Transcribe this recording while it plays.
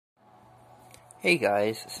Hey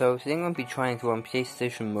guys, so today I'm going to be trying to run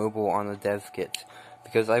PlayStation Mobile on the DevKit,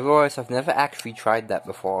 because I realized I've never actually tried that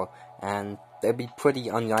before, and it'd be pretty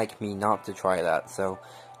unlike me not to try that, so,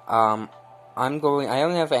 I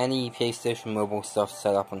don't have any PlayStation Mobile stuff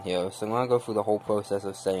set up on here, so I'm going to go through the whole process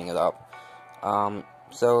of setting it up.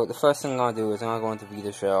 So the first thing I'm going to do is I'm going to go into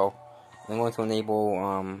Vita Shell, I'm going to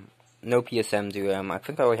enable, no PSM DRM. I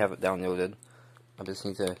think I already have it downloaded. I just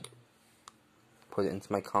need to put it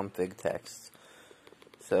into my config text.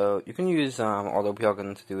 So, you can use auto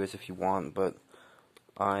plugin to do this if you want, but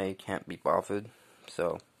I can't be bothered,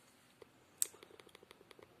 so.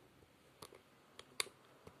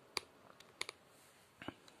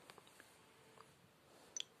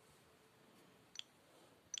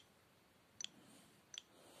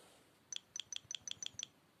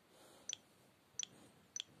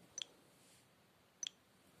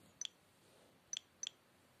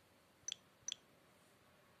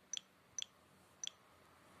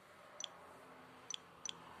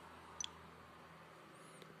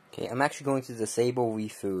 Okay, I'm actually going to disable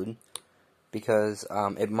refood, because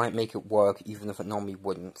it might make it work even if it normally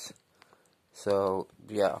wouldn't. So,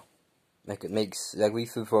 yeah. Like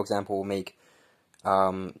refood, for example, will make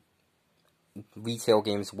retail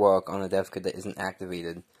games work on a DevKit that isn't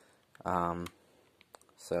activated.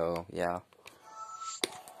 So, yeah.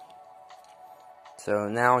 So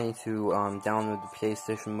now I need to download the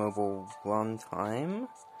PlayStation Mobile runtime.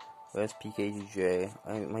 Where's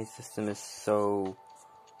PKGJ? My system is so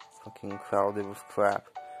fucking crowded with crap.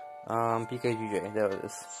 PKGJ, there it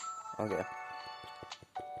is. Okay.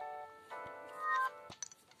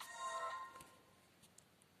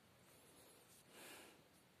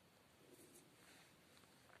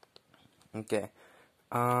 Okay.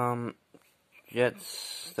 Let's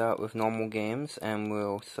start with normal games, and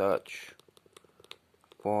we'll search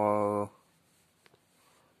for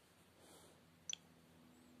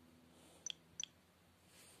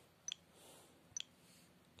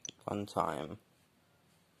runtime.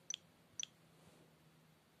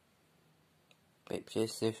 Wait,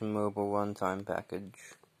 PlayStation Mobile runtime package.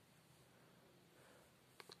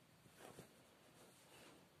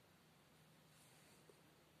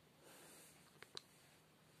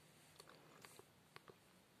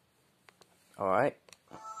 Alright.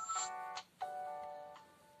 I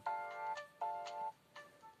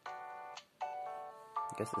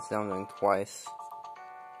guess it's downloading twice.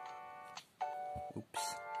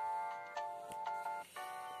 Oops.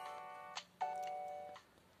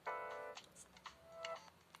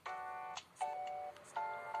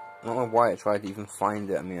 I don't know why I tried to even find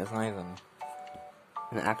it. I mean, it's not even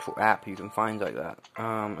an actual app you can find like that.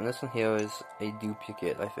 And this one here is a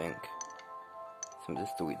duplicate, I think. So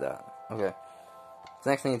just delete that. Okay.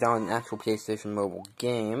 So next thing is download an actual PlayStation Mobile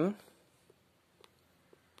game.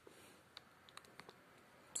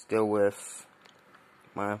 Let's go with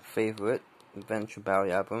my favorite, Adventure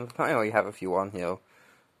Bally album. I already have a few on here,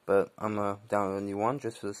 but I'm gonna download a new one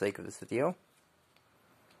just for the sake of this video.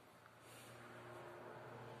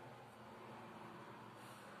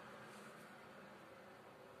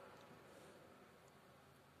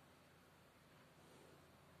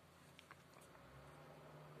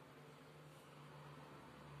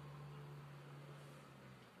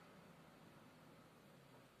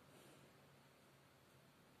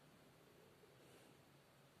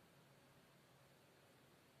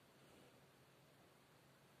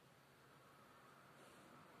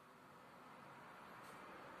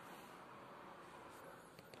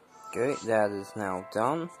 Okay, that is now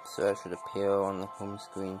done, so that should appear on the home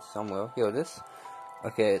screen somewhere. Here it is.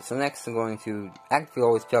 Okay, so next I'm going to activate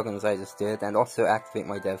all these plugins I just did, and also activate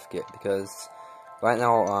my DevKit, because right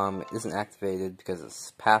now it isn't activated because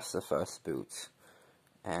it's past the first boot,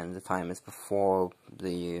 and the time is before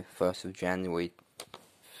the 1st of January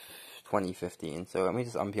 2015, so let me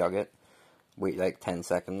just unplug it, wait like 10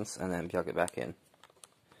 seconds, and then plug it back in.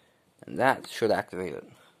 And that should activate it.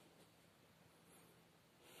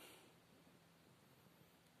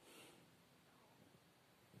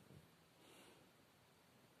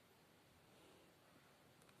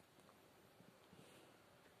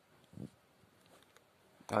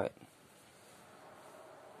 Alright.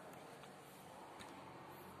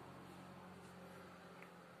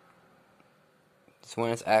 So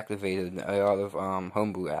when it's activated, a lot of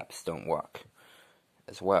homebrew apps don't work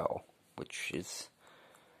as well, which is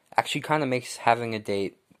actually kind of makes having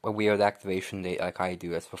a weird activation date like I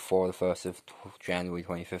do, that's before the 1st of January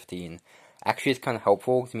 2015, actually is kind of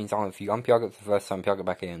helpful. It means if you unplug it the first time, plug it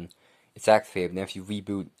back in, it's activated, and if you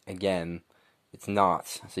reboot again, it's not,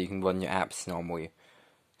 so you can run your apps normally.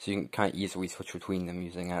 So you can kind of easily switch between them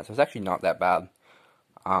using that. So it's actually not that bad.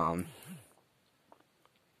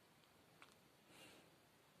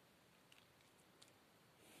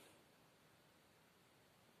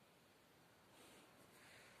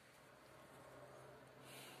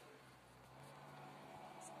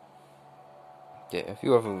 Yeah, a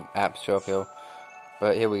few other apps show up here.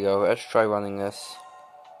 But here we go. Let's try running this.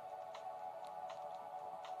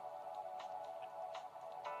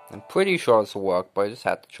 I'm pretty sure this will work, but I just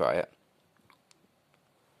had to try it.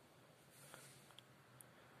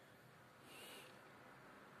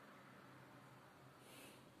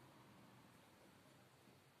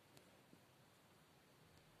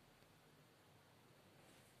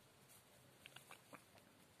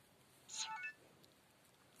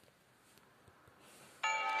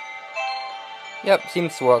 Yep,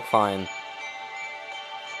 seems to work fine.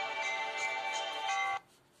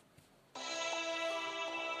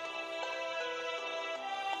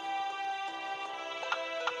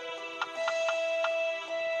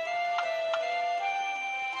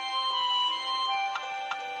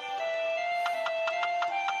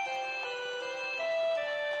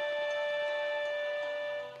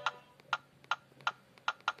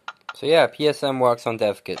 So yeah, PSM works on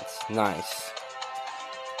DevKit. Nice.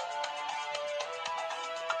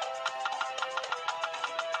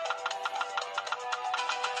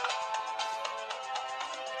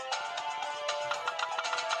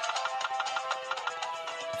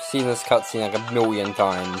 I've seen this cutscene like a million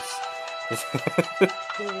times.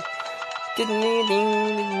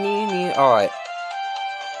 Alright.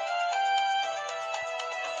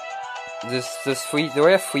 This free. Do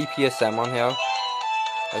I have free PSM on here?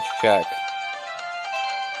 Let's check.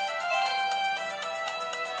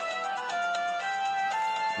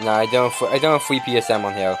 No, I don't have free PSM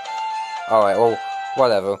on here. Alright, well,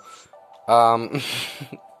 whatever.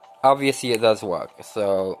 Obviously it does work,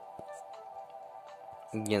 so,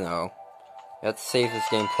 you know, let's save this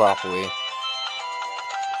game properly.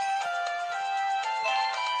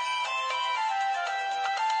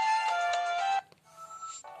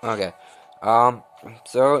 Okay,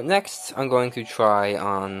 so next I'm going to try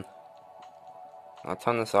on, I'll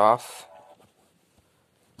turn this off,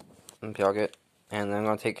 unplug it, and I'm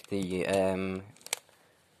going to take the,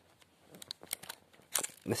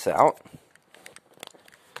 this out,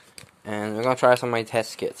 and we're going to try this on my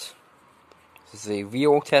test kit. This is a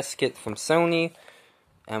real test kit from Sony,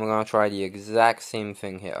 and we're going to try the exact same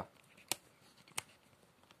thing here.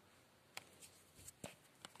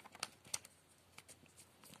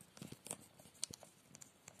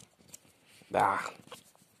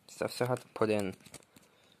 Stuff so hard to put in.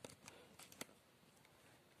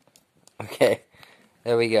 Okay,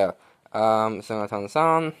 there we go. So I'm going to turn this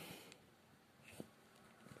on.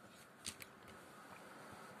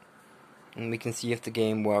 And we can see if the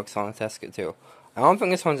game works on a test kit too. I don't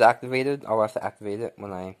think this one's activated. I'll have to activate it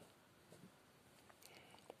when I,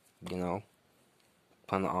 you know,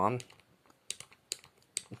 turn it on.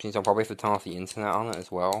 Which means I'll probably have to turn off the internet on it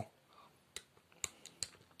as well.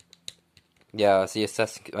 Yeah, see,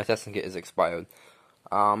 my testing kit is expired.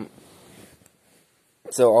 So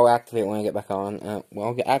I'll activate it when I get back on. Well,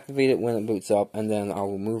 I'll activate it when it boots up, and then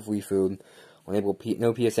I'll remove refood, enable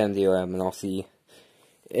no PSM DRM, and I'll see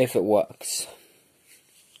if it works.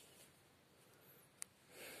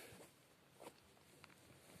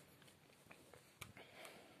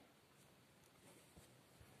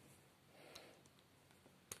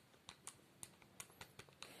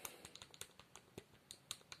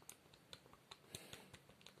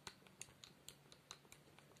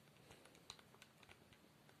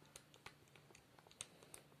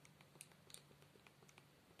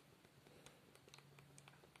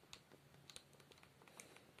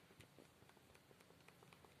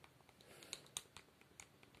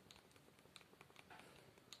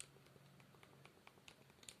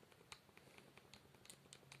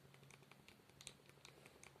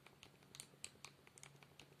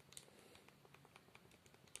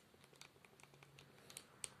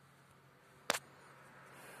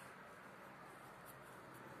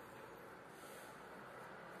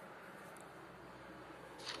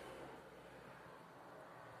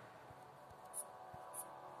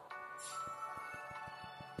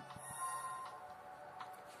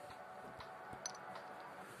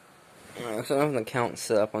 Alright, so I have an account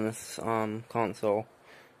set up on this console.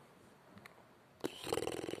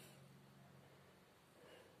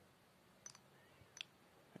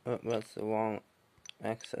 Oh, that's the wrong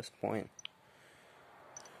access point.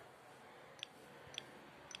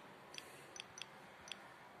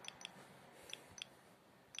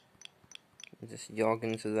 Just log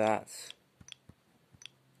into that.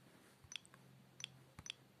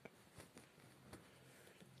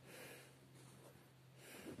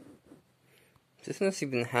 This doesn't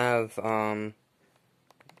even have,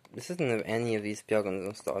 this doesn't have any of these plugins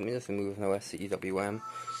installed. Let me just remove no SCEWM.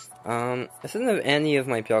 This doesn't have any of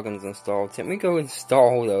my plugins installed. So let me go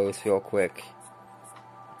install those real quick.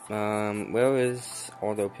 Where is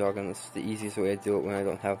auto plugins? The easiest way to do it when I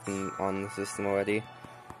don't have them on the system already.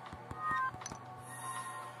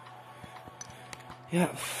 Yeah.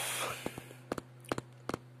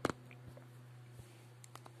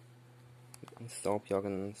 Install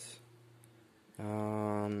plugins.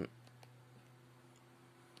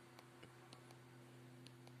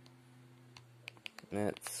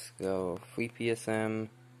 Let's go free PSM.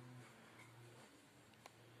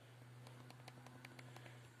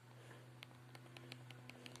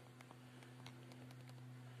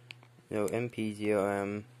 No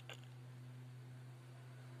MP0M.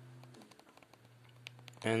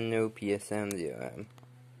 And no PSM DRM.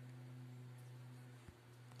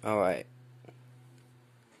 Alright.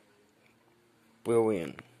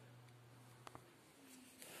 Brilliant.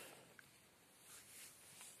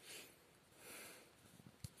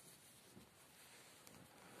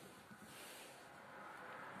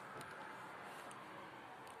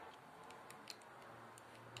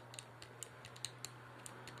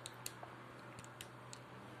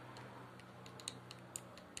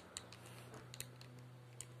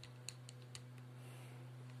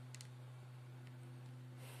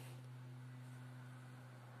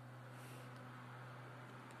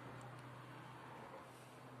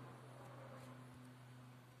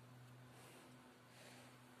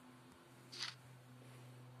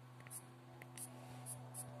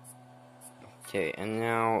 Okay, and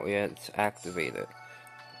now it's activated.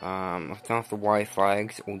 I've turned off the Wi-Fi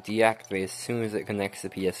because it will deactivate as soon as it connects to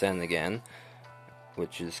PSN again,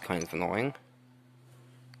 which is kind of annoying.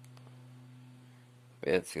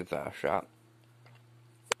 But let's give that a shot.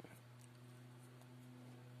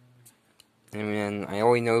 And then I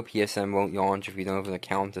already know PSN won't launch if you don't have an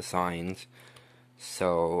account assigned,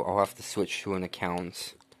 so I'll have to switch to an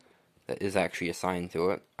account that is actually assigned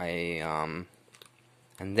to it.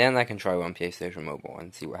 And then I can try on PlayStation Mobile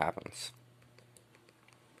and see what happens.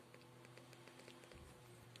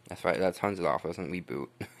 That's right, that turns it off, it doesn't reboot.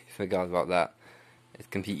 I forgot about that.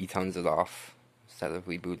 It completely turns it off instead of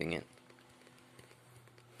rebooting it.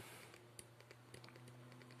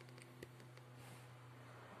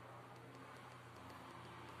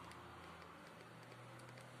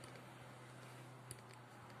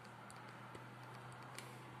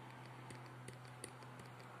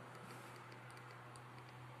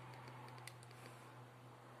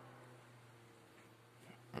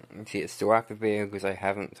 See, it's still activated because I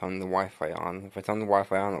haven't turned the Wi-Fi on. If I turn the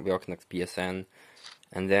Wi-Fi on, it'll be able to connect to PSN,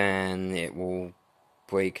 and then it will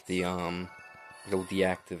break the, it'll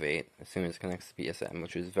deactivate as soon as it connects to PSN,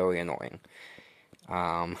 which is very annoying.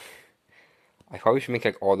 I probably should make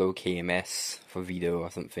like auto KMS for Vita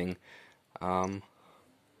or something, to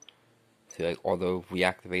like auto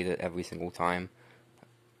reactivate it every single time.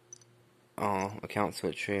 Account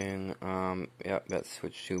switching, yep, let's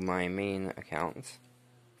switch to my main account.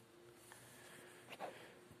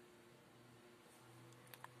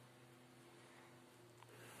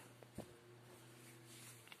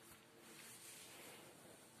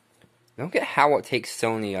 I don't get how it takes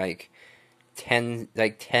Sony like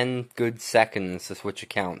 10 good seconds to switch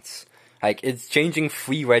accounts. Like, it's changing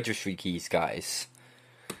 3 registry keys, guys.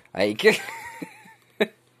 Like,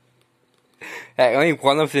 only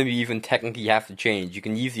one of them you even technically have to change. You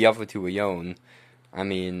can use the other 2 alone. I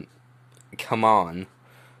mean, come on.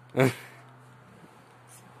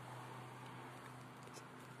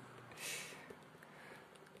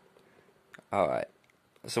 Alright.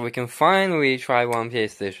 So we can finally try one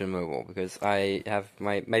PlayStation Mobile, because I have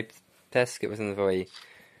my TestKit was in a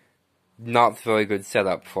not very good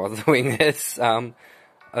setup for doing this.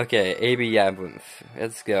 Okay, AB Labyrinth.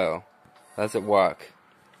 Let's go. Does it work?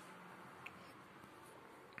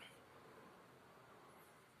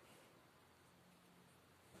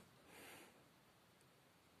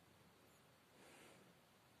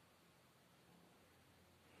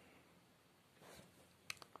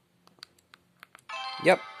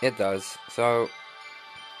 Yep, it does. So,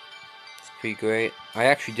 it's pretty great. I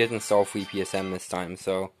actually did install free PSM this time,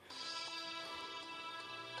 so...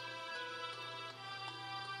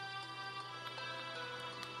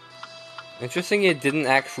 Interesting, it didn't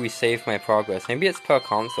actually save my progress. Maybe it's per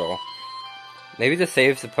console. Maybe the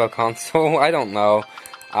saves are per console, I don't know.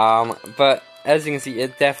 But, as you can see,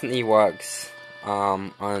 it definitely works,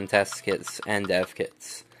 on TestKits and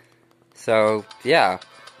DevKits. So, yeah.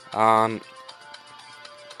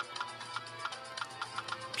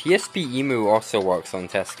 PSP Emu also works on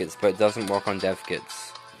TestKits, but it doesn't work on DevKits.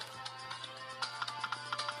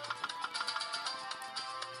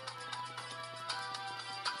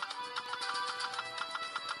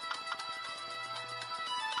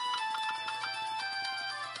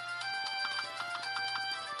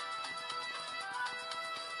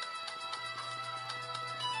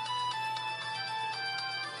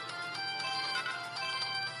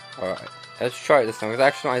 Alright, let's try it this time.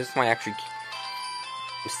 This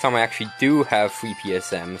time I actually do have free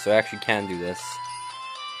PSM, so I actually can do this.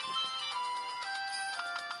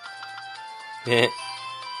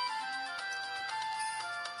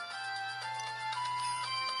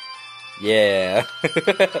 Yeah.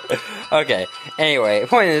 Okay. Anyway, the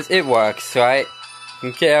point is, it works, right?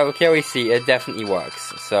 Can we see? It definitely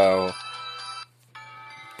works. So,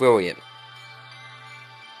 brilliant.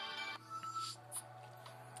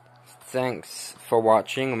 Thanks for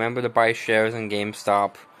watching. Remember to buy shares in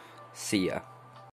GameStop. See ya.